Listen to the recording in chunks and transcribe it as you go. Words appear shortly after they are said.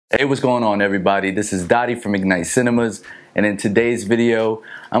Hey, what's going on everybody? This is Dottie from Ignite Cinemas, and in today's video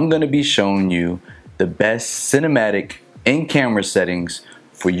I'm going to be showing you the best cinematic in-camera settings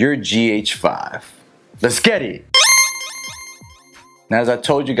for your GH5. Let's get it! Now, as I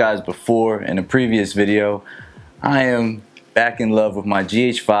told you guys before in a previous video, I am back in love with my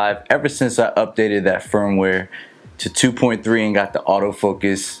GH5 ever since I updated that firmware to 2.3 and got the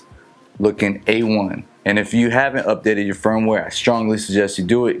autofocus looking A1. And if you haven't updated your firmware, I strongly suggest you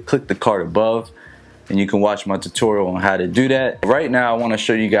do it. Click the card above and you can watch my tutorial on how to do that. Right now I want to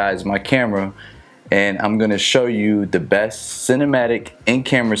show you guys my camera, and I'm going to show you the best cinematic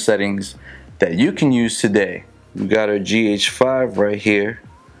in-camera settings that you can use today. We got our GH5 right here.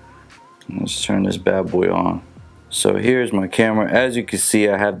 Let's turn this bad boy on. So here's my camera. As you can see,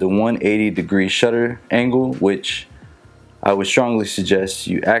 I have the 180-degree shutter angle, which I would strongly suggest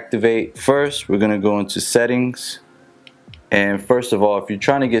you activate. First, we're gonna go into settings. And first of all, if you're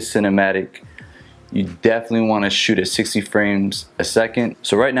trying to get cinematic, you definitely wanna shoot at 60 frames a second.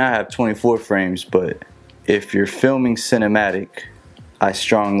 So right now I have 24 frames, but if you're filming cinematic, I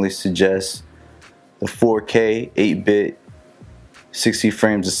strongly suggest the 4K 8-bit 60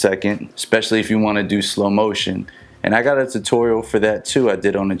 frames a second, especially if you wanna do slow motion. And I got a tutorial for that too I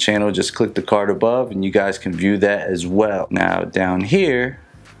did on the channel. Just click the card above and you guys can view that as well. Now down here,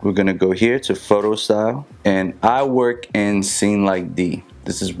 we're gonna go here to photo style, and I work in scene like D.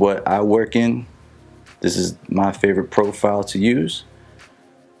 This is what I work in. This is my favorite profile to use.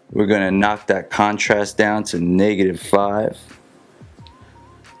 We're gonna knock that contrast down to -5.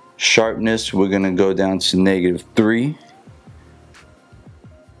 Sharpness, we're gonna go down to -3.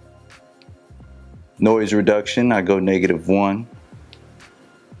 Noise reduction, I go -1.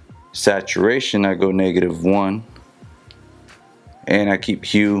 Saturation, I go -1. And I keep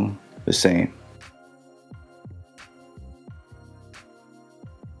hue the same.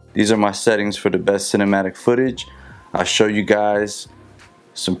 These are my settings for the best cinematic footage. I'll show you guys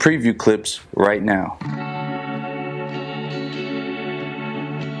some preview clips right now.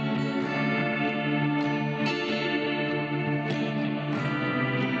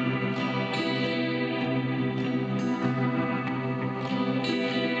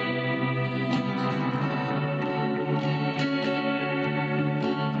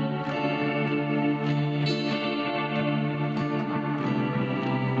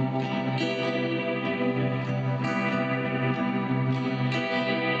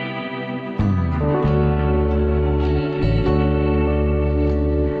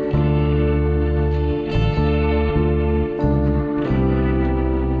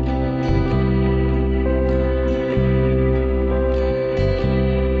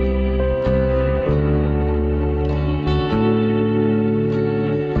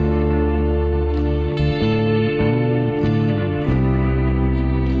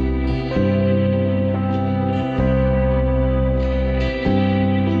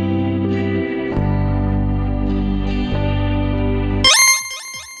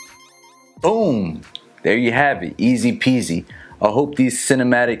 Boom! There you have it, easy peasy. I hope these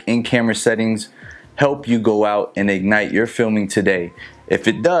cinematic in-camera settings help you go out and ignite your filming today. If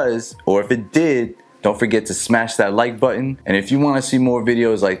it does, or if it did, don't forget to smash that like button. And if you want to see more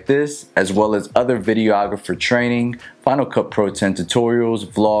videos like this, as well as other videographer training, Final Cut Pro 10 tutorials,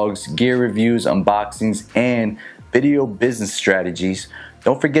 vlogs, gear reviews, unboxings, and video business strategies,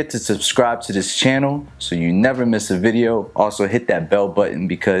 don't forget to subscribe to this channel so you never miss a video. Also hit that bell button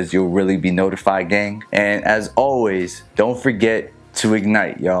because you'll really be notified, gang. And as always, don't forget to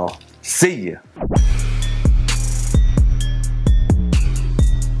ignite, y'all. See ya.